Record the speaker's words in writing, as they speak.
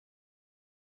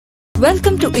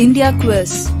Welcome to India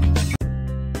Quiz.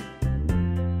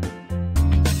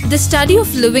 The study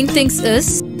of living things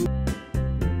is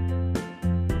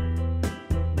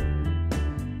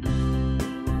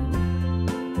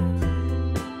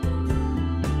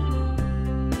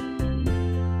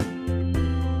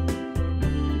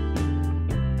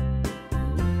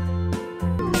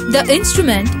the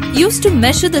instrument used to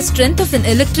measure the strength of an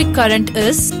electric current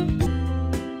is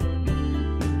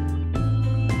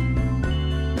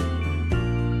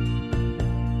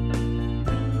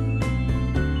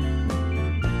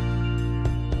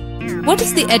what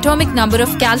is the atomic number of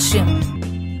calcium?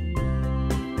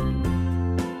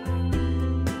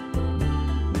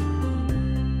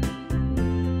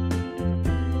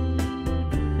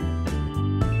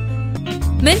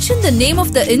 Mention the name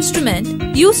of the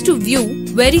instrument used to view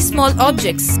very small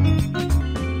objects.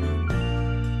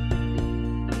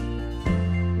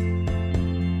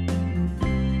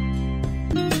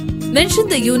 Mention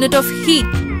the unit of heat.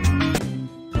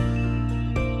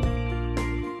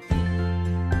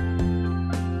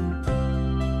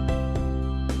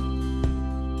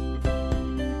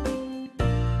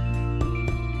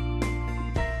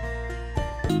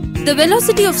 The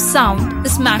velocity of sound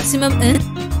is maximum in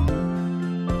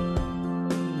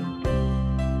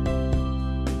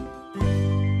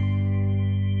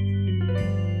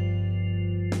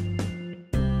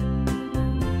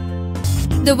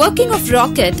the working of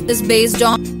rocket is based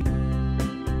on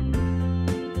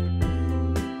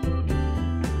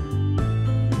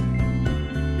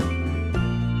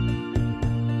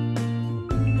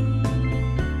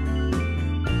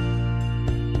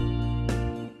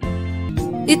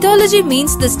ethology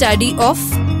means the study of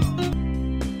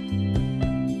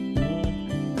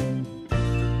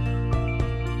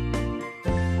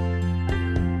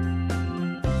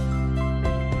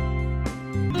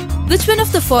which one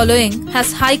of the following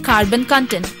has high carbon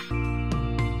content?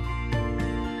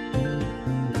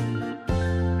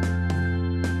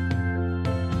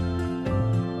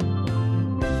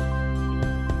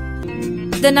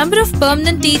 The number of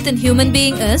permanent teeth in human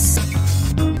being is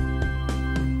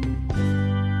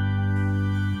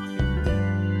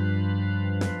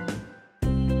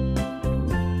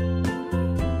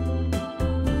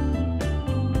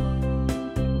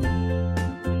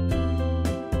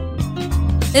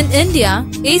in India,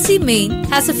 AC main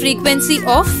has a frequency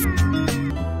of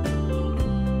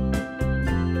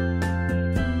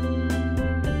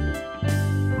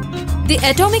the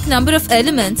atomic number of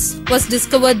elements was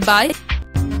discovered by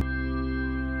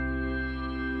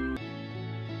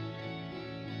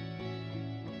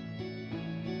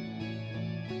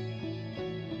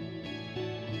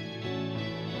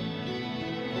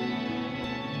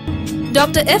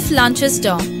Dr. F.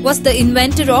 Lanchester was the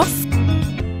inventor of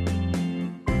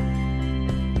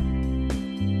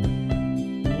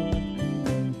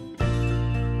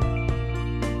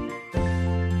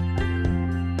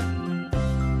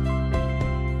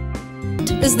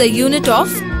is the unit of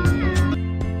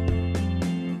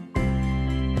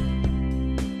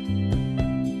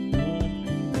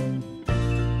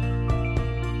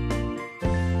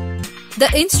the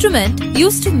instrument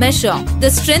used to measure the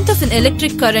strength of an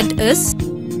electric current is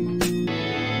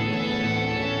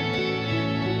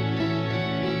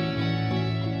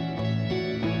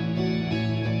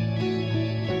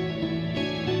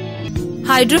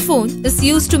hydrophone is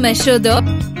used to measure the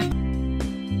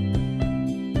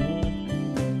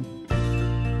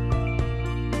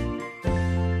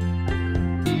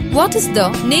what is the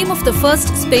name of the first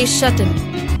space shuttle?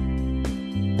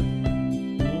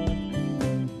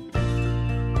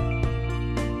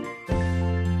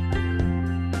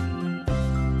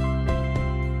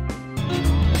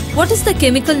 What is the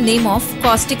chemical name of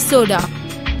caustic soda?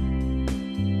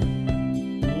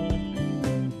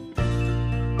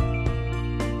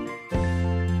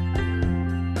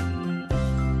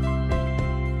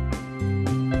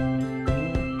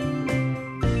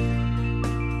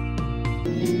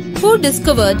 Who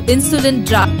discovered insulin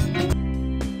drug?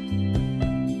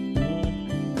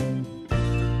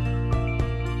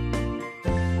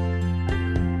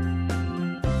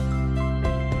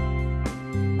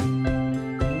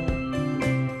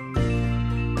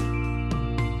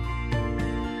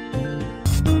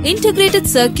 Integrated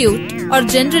circuit are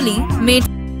generally made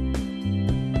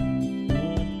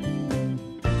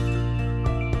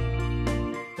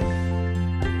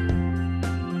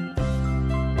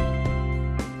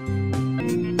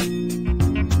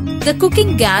the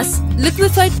cooking gas,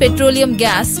 liquefied petroleum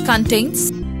gas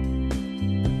contains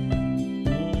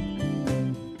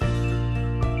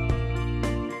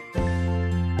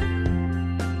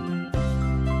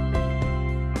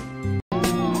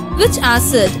Which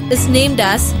acid is named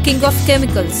as King of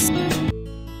Chemicals?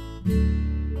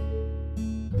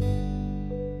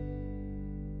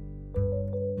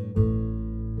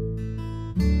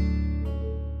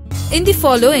 In the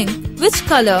following, which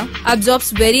color absorbs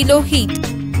very low heat?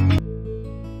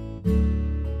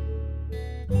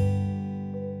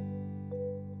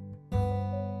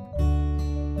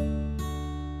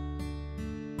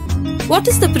 What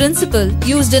is the principle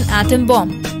used in atom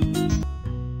bomb?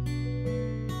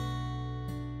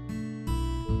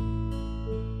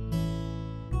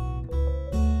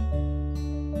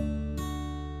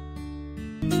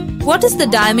 What is the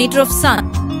diameter of Sun?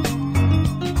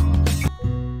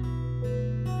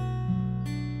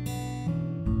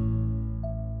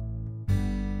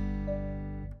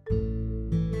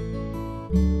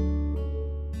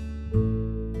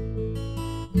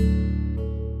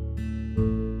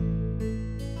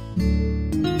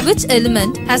 Which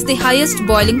element has the highest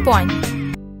boiling point?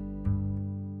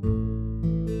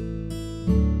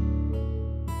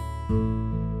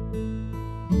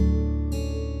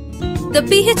 The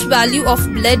pH value of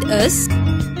lead is?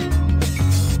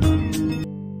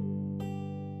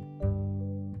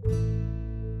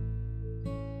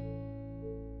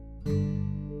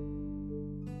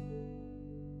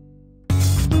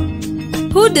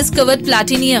 Who discovered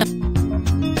platinum?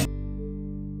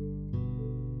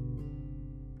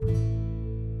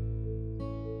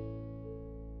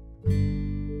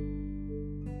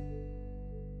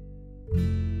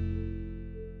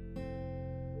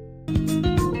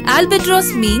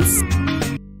 Albatross means?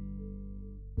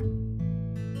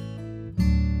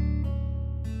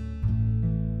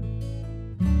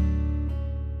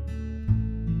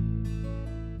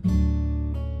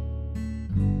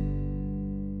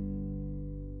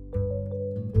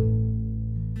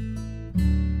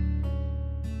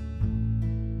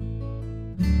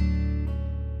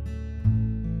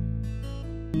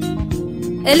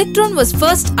 Electron was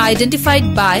first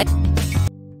identified by?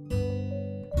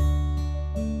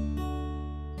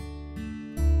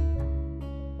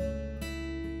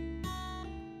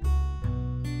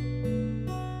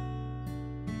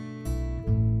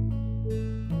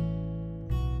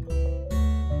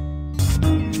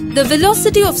 The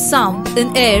velocity of sound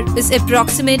in air is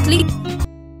approximately?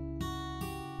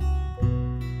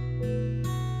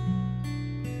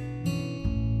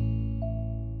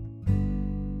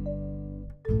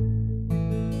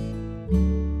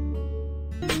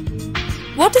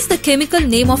 What is the chemical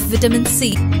name of vitamin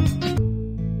C?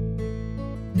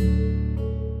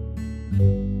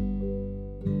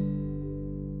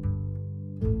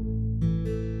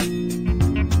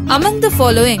 Among the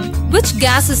following, which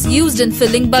gas is used in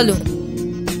filling balloon?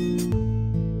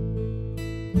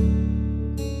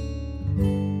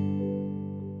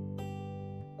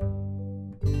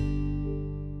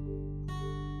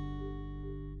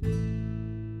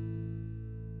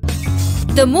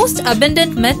 The most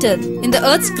abundant metal in the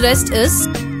Earth's crust is?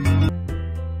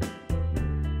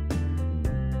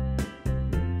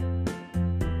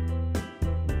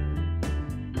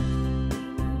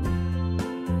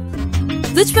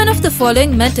 Which one of the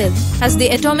following metal has the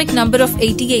atomic number of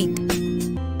 88?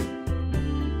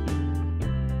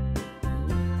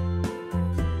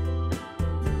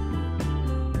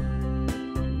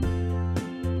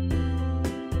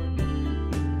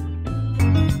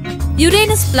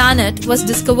 Uranus planet was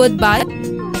discovered by?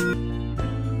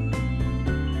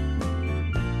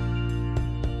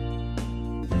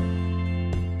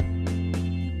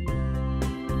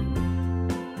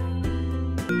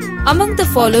 Among the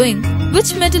following,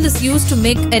 which metal is used to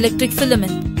make electric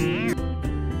filament?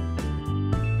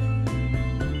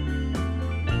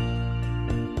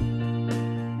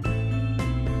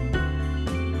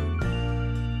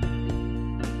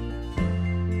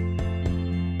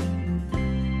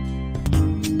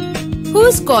 Who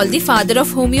is called the father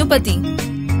of homeopathy?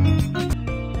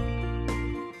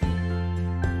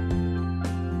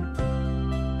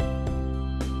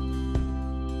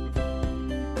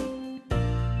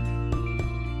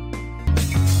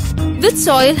 Which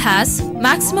soil has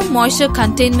maximum moisture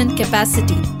containment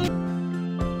capacity?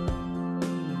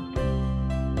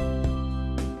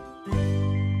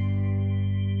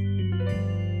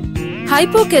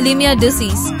 Hypokalemia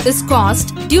disease is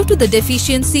caused due to the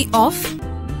deficiency of?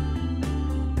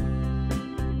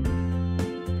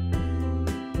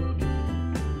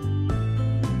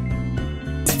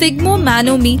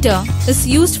 Sphygmomanometer is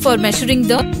used for measuring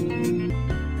the?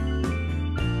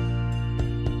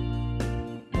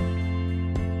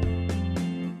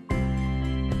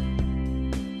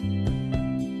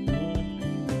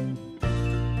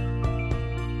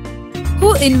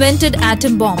 Who invented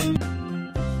atom bomb?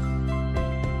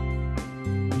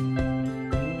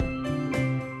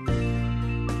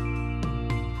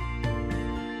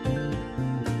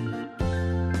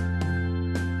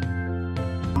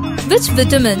 Which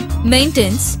vitamin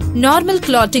maintains normal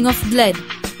clotting of blood?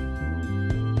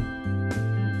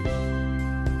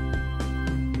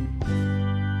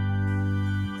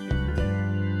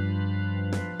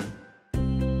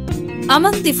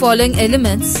 Among the following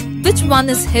elements, which one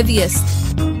is heaviest?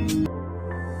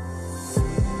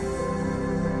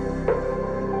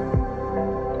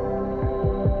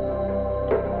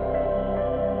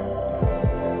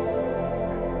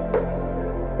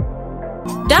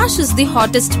 Dash is the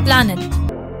hottest planet.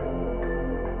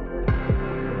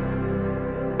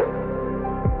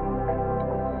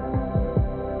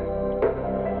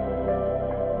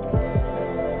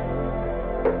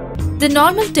 The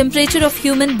normal temperature of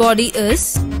human body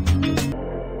is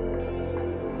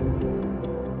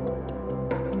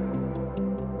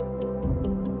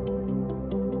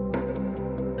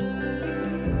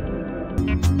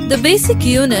the basic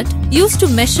unit used to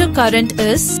measure current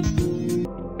is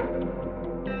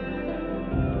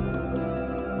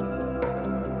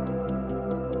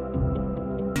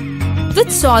which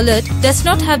solid does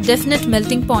not have definite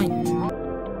melting point?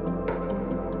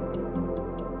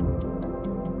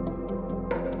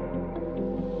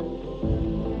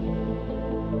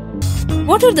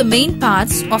 What are the main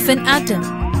parts of an atom?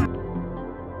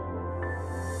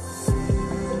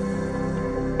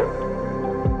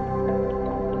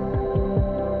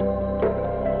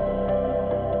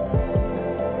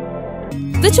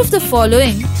 Which of the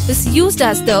following is used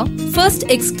as the first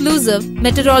exclusive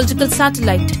meteorological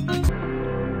satellite?